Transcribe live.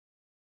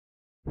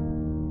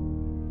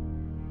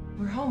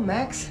home,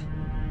 Max.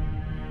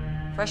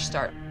 Fresh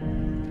start.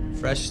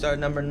 Fresh start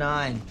number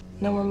 9.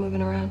 No more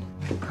moving around.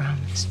 I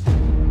promise.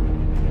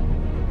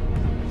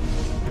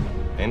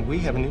 And we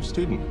have a new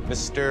student,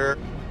 Mr.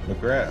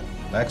 McGrath.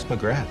 Max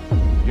McGrath.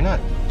 You're not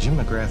Jim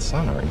McGrath's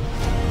son, are you?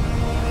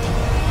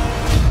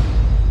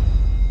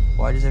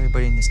 Why does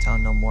everybody in this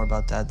town know more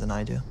about Dad than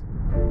I do?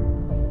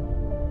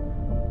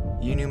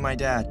 You knew my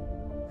dad.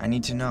 I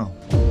need to know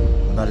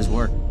about his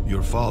work.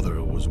 Your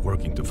father was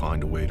working to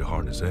find a way to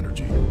harness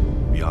energy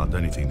beyond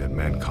anything that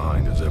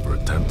mankind has ever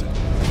attempted.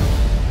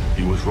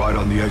 He was right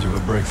on the edge of a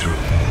breakthrough.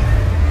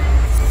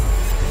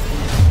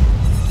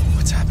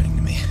 What's happening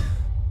to me?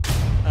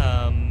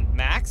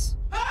 Max?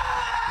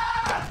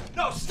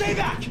 No, stay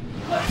back!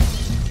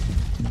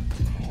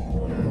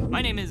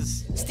 My name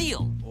is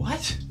Steele.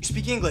 What? You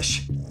speak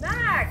English.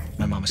 Max!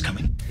 My mom is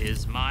coming.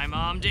 Is my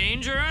mom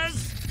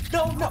dangerous?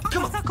 No,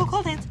 come on. Go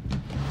cold hands.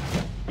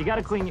 You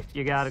gotta clean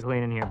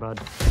in here, bud.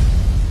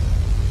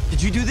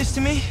 Did you do this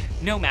to me?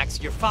 No,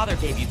 Max, your father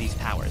gave you these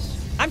powers.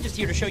 I'm just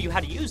here to show you how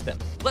to use them.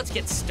 Let's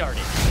get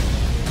started.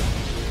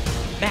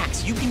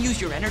 Max, you can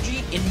use your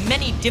energy in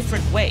many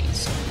different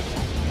ways.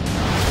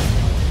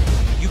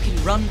 You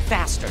can run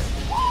faster.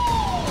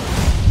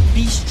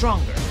 Be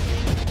stronger.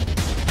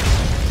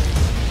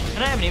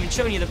 And I haven't even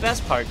shown you the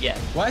best part yet.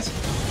 What?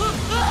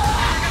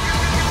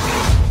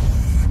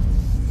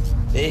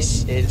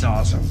 This is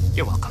awesome.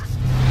 You're welcome.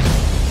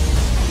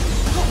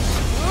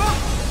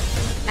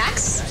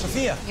 Max?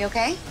 Sophia. You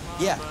okay?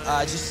 Yeah,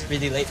 just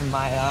really late from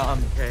my,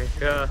 Okay,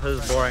 this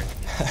is boring.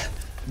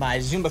 my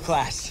Zumba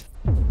class.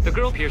 The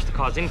girl appears to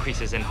cause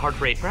increases in heart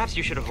rate. Perhaps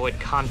you should avoid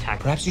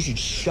contact. Perhaps you should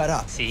shut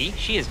up. See?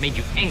 She has made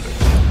you angry.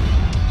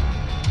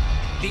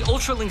 The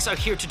Ultralinks are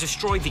here to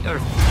destroy the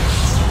Earth.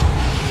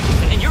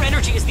 And your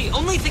energy is the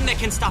only thing that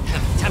can stop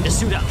them. Time to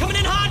suit up. Coming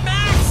in hot,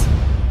 Max!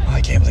 Oh,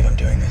 I can't believe I'm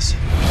doing this.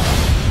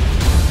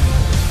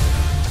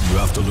 You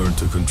have to learn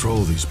to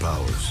control these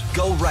powers.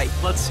 Go right.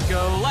 Let's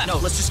go left. No,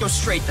 let's just go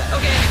straight then.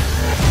 Okay.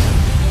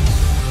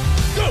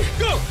 Go,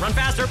 go! Run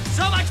faster.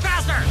 So much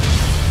faster!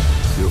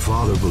 Your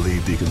father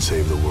believed he can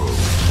save the world.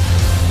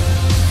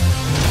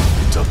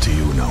 It's up to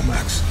you now,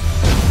 Max.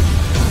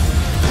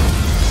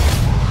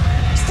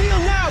 Steal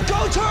now!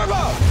 Go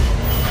turbo!